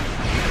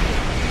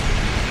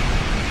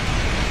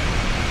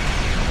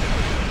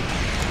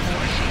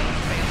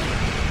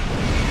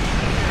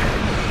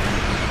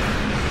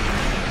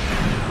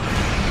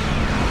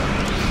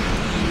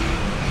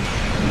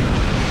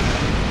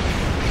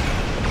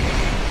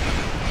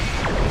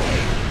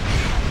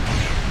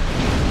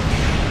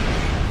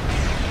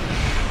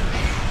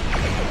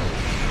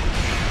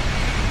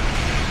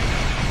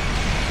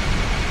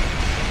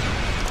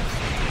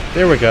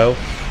 There we go.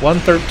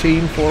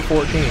 113,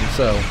 414.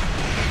 So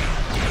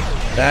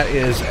that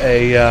is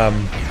a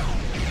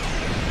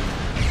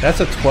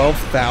that's a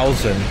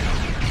 12,000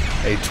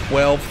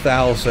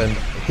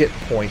 hit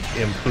point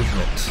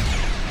improvement.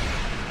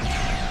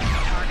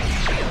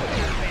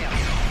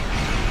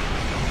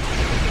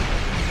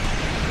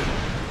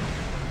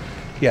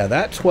 Yeah,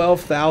 that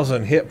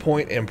 12,000 hit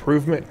point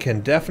improvement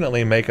can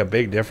definitely make a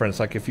big difference.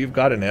 Like if you've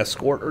got an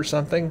escort or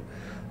something,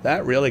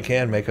 that really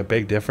can make a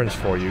big difference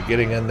for you.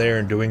 Getting in there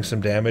and doing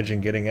some damage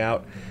and getting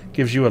out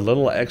gives you a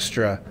little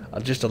extra,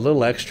 just a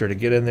little extra to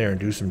get in there and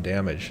do some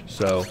damage.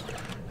 So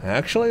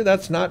actually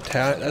that's not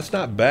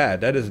bad.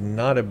 That is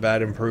not a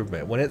bad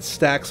improvement when it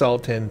stacks all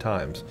 10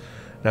 times.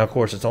 Now of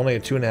course it's only a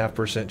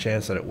 2.5%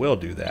 chance that it will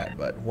do that,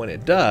 but when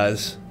it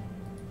does,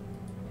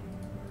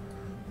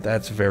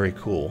 that's very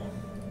cool.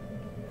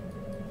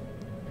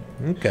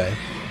 Okay.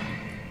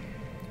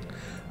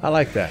 I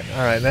like that.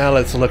 Alright, now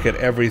let's look at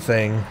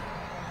everything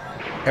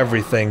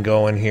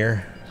going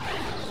here.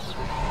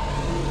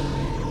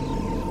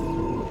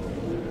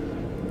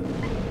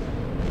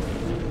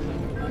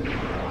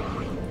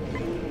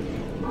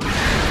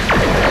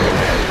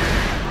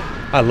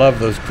 I love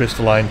those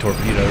crystalline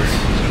torpedoes.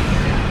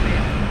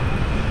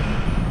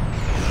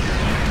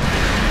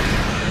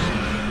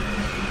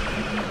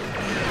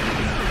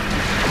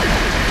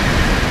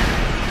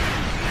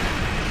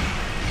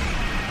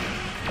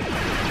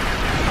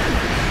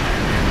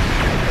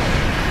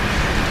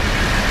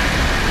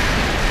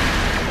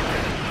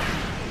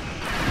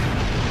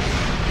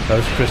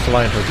 Those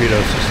crystalline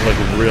torpedoes just look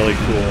really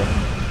cool.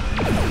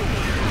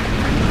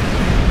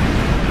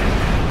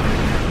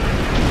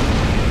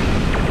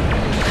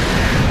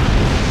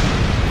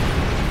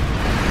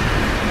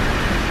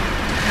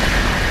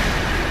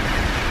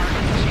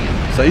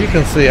 So you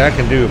can see I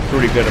can do a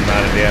pretty good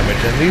amount of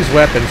damage, and these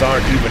weapons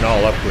aren't even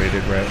all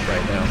upgraded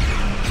right now,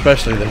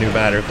 especially the new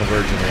matter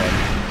conversion one.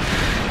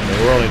 I mean,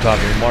 we're only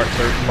talking Mark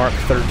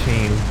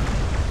 13,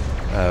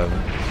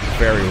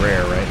 very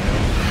rare right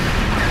now.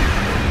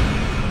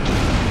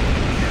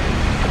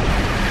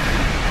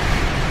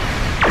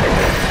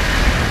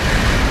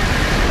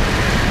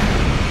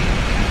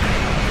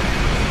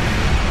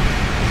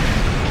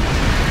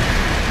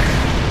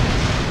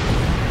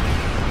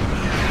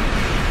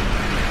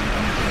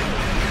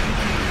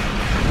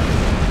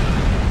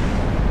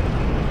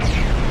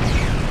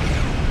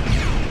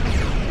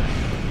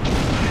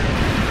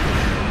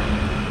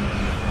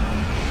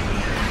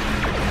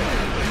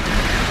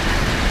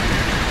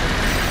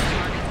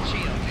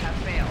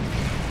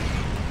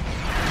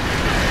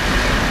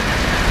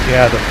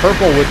 Yeah, the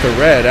purple with the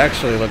red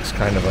actually looks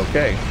kind of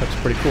okay. That's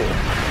pretty cool.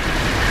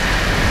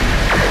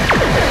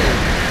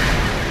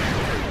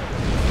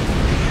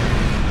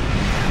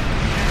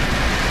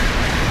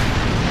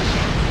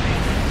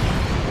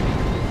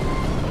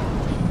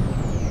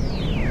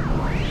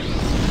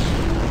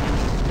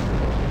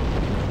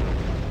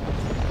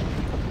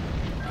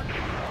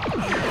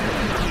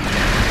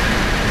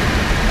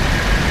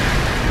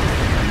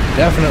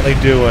 Definitely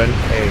doing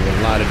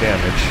a lot of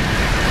damage.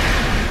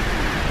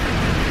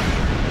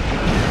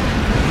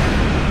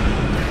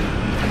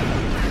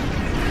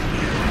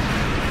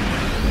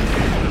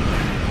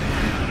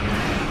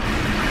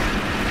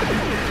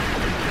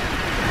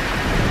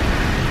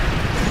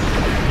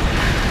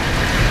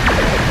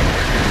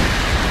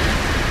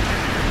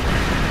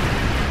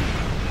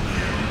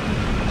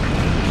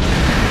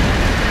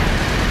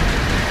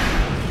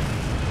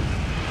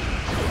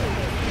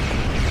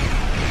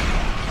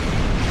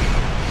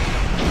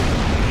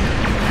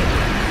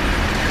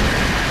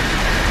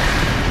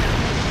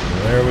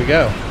 There we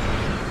go.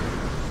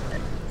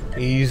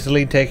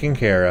 Easily taken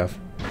care of.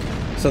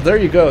 So there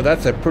you go.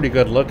 That's a pretty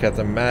good look at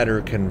the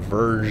matter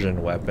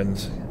conversion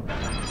weapons.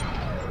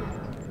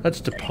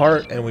 let's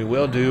depart, and we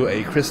will do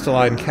a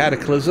Crystalline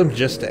Cataclysm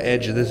just to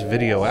edge this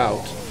video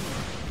out.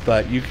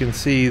 But you can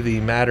see the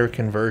matter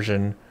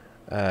conversion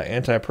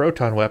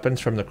anti-proton weapons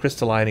from the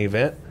Crystalline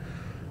event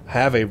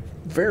have a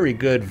very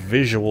good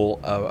visual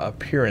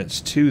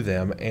appearance to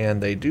them,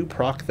 and they do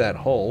proc that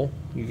hull.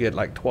 You get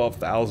like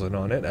 12,000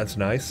 on it. That's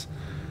nice.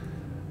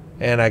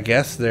 And I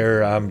guess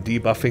they're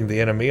debuffing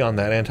the enemy on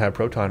that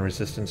anti-proton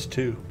resistance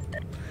too.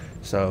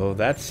 So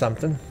that's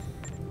something.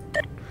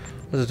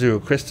 Let's do a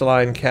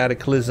Crystalline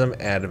Cataclysm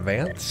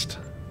Advanced.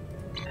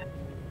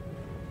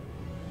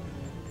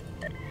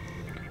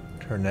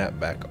 Turn that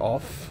back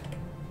off.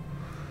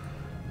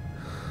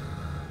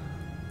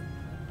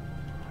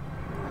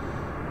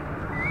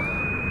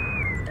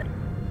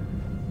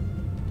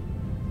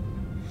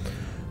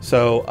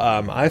 So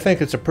I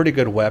think it's a pretty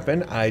good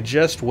weapon. I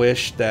just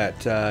wish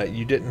that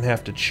you didn't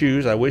have to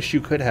choose. I wish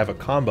you could have a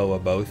combo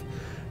of both,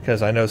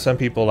 because I know some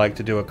people like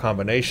to do a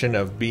combination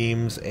of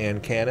beams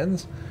and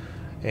cannons.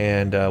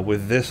 And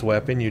with this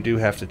weapon, you do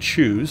have to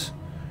choose.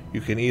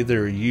 You can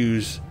either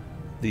use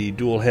the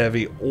dual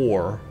heavy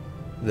or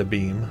the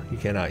beam. You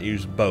cannot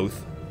use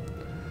both.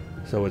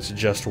 So it's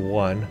just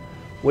one,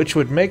 which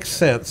would make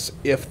sense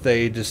if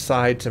they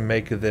decide to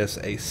make this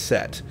a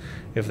set.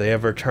 If they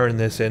ever turn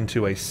this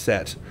into a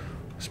set,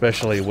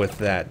 especially with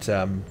that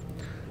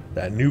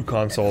that new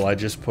console I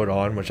just put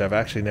on, which I've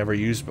actually never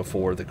used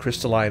before, the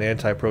Crystalline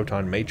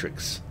Antiproton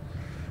Matrix.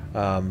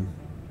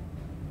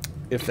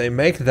 If they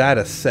make that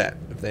a set,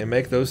 if they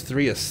make those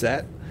three a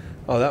set,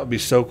 oh, that would be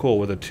so cool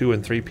with a 2-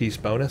 and 3-piece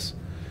bonus.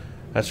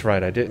 That's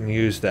right, I didn't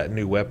use that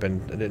new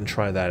weapon. I didn't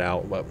try that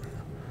out, but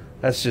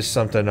that's just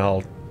something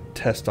I'll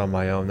test on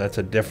my own. That's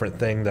a different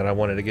thing that I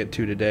wanted to get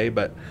to today,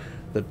 but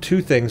the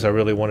two things I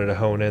really wanted to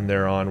hone in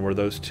there on were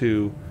those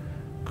two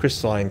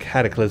Crystalline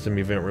Cataclysm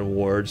Event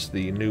rewards,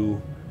 the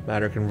new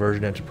matter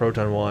conversion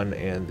antiproton one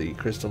and the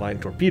Crystalline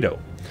Torpedo.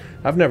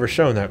 I've never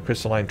shown that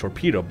Crystalline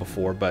Torpedo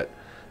before, but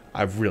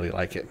I really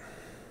like it.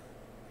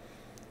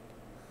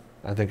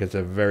 I think it's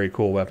a very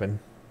cool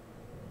weapon.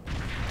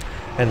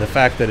 And the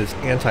fact that it's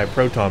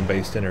anti-proton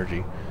based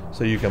energy,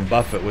 so you can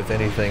buff it with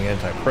anything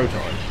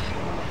anti-proton,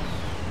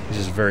 is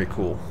just very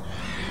cool.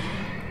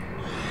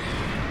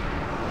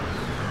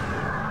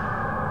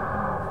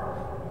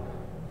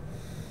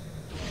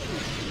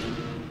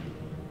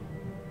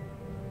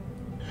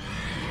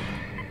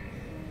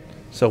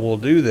 So we'll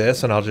do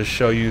this, and I'll just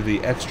show you the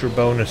extra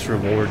bonus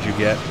rewards you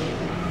get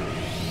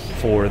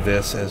for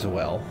this as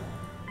well.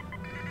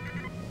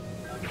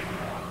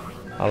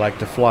 I like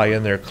to fly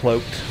in there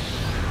cloaked.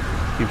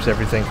 Keeps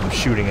everything from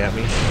shooting at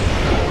me.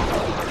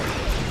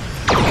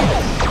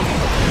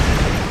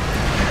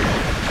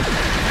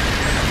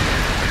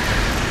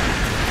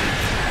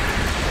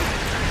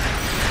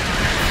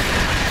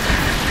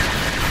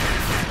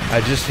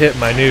 I just hit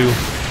my new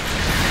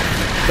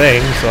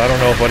thing, so I don't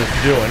know what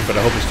it's doing, but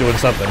I hope it's doing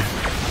something.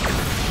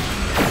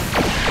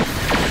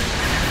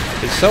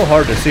 It's so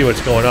hard to see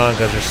what's going on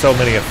because there's so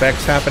many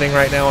effects happening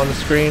right now on the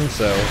screen,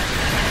 so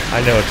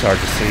I know it's hard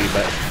to see,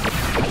 but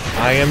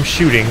I am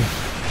shooting.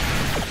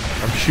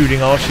 I'm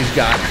shooting all she's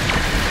got.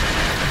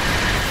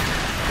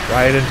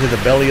 Right into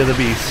the belly of the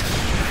beast.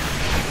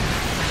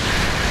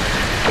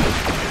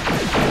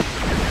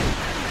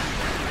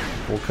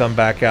 We'll come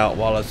back out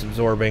while it's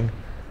absorbing.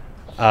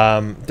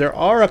 There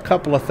are a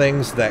couple of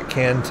things that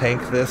can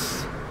tank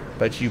this,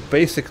 but you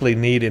basically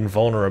need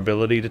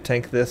invulnerability to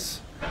tank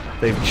this.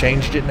 They've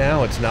changed it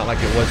now. It's not like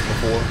it was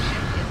before.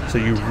 So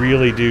you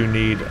really do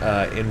need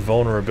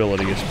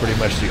invulnerability. It's pretty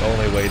much the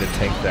only way to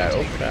tank that.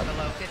 Oh, crap.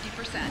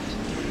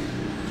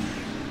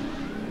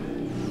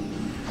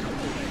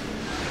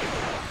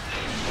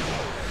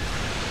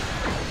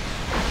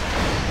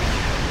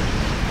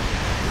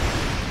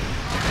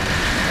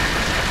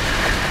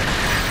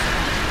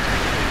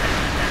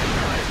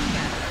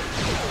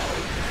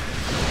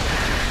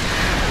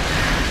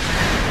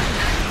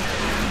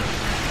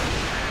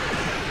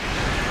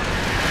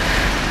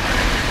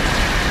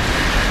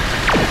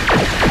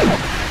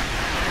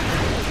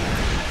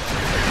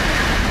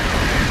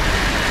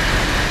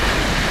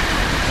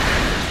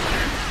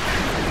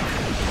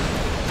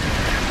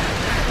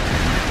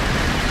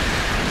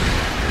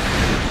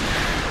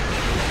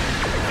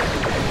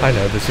 I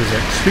know this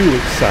isn't too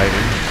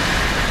exciting.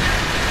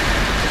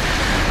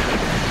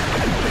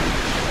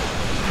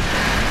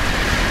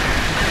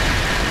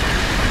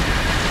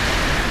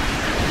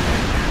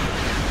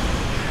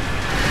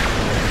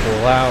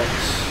 Pull out.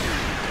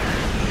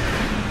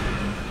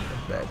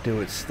 Let that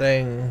do its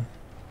thing.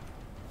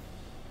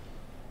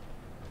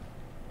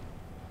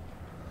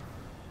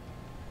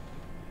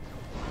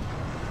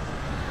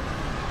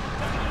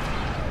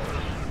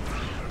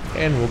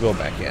 And we'll go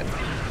back in.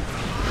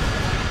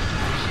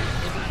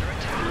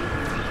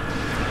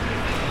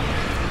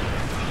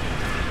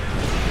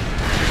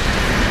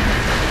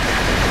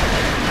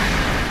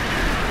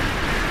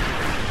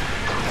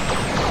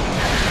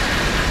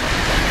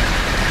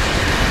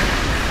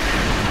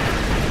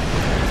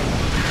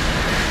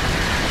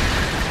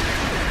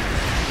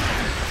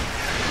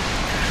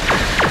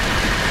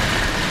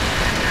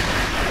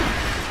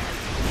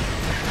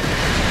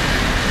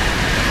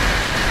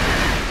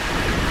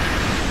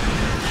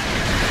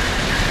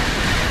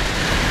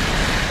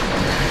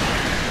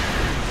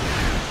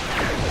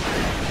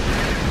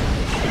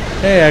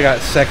 Hey, I got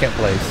second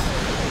place.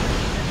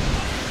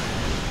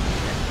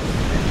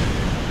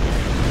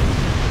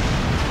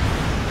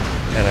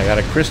 And I got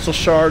a crystal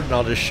shard, and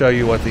I'll just show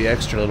you what the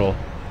extra little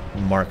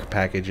mark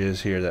package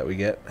is here that we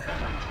get.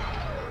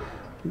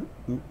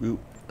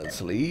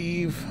 Let's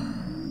leave.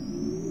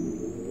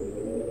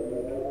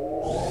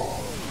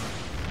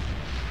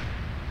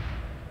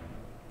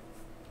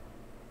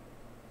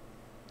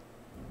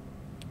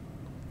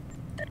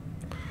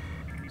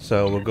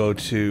 So we'll go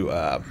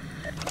to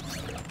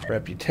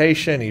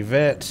reputation,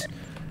 event.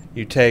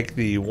 You take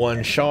the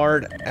one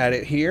shard, add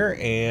it here,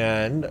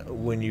 and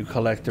when you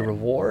collect the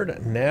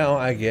reward, now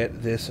I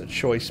get this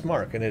choice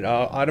mark, and it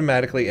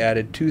automatically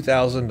added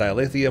 2,000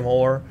 dilithium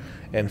ore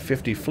and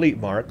 50 fleet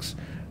marks,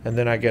 and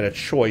then I get a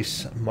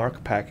choice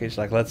mark package.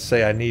 Like, let's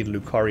say I need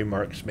Lucari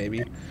marks,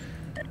 maybe.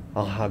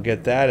 I'll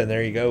get that, and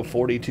there you go,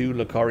 42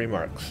 Lucari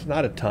marks.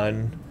 Not a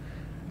ton,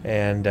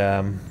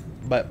 and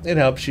but it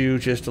helps you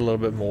just a little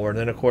bit more. And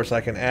then, of course,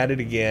 I can add it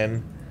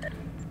again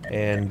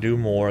and do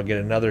more, get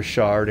another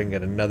shard and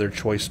get another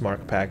choice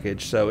mark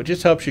package. So it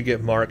just helps you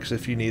get marks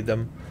if you need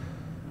them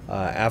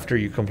after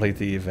you complete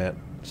the event.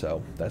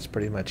 So that's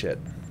pretty much it.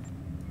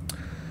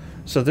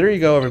 So there you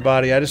go,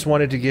 everybody. I just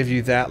wanted to give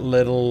you that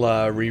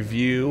little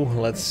review,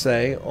 let's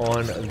say,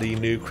 on the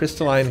new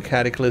Crystalline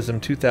Cataclysm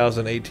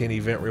 2018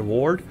 event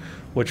reward,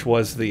 which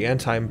was the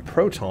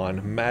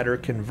Antiproton matter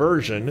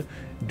conversion,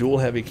 dual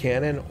heavy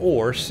cannon,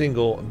 or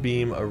single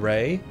beam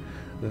array.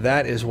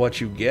 That is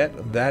what you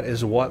get. That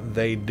is what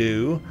they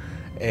do.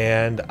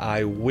 And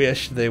I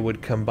wish they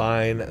would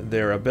combine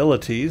their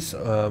abilities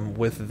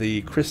with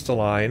the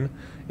Crystalline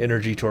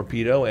Energy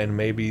Torpedo and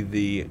maybe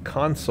the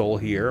console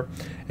here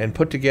and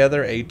put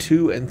together a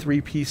 2- and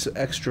 3-piece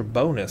extra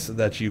bonus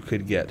that you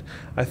could get.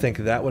 I think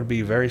that would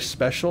be very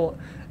special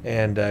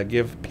and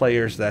give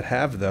players that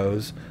have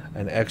those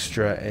an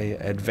extra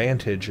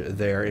advantage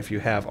there if you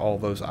have all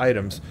those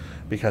items,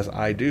 because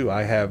I do.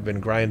 I have been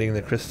grinding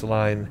the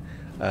Crystalline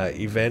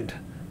event,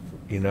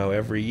 you know,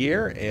 every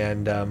year,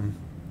 and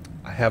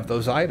I have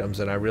those items,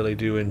 and I really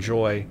do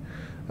enjoy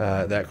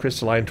that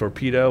Crystalline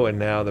Torpedo, and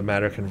now the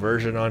matter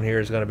conversion on here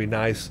is going to be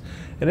nice.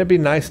 And it'd be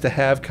nice to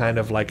have kind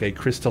of like a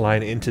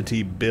Crystalline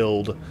Entity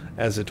build,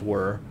 as it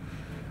were.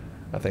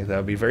 I think that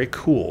would be very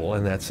cool,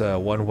 and that's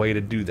one way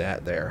to do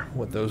that there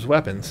with those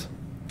weapons.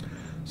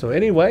 So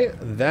anyway,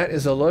 that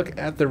is a look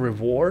at the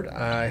reward.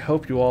 I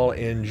hope you all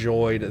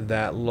enjoyed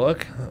that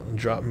look.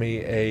 Drop me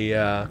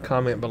a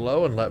comment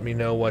below and let me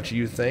know what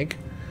you think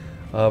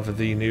of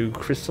the new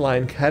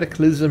Crystalline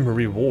Cataclysm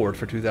reward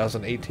for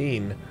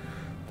 2018.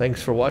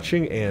 Thanks for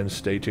watching, and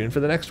stay tuned for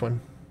the next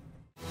one.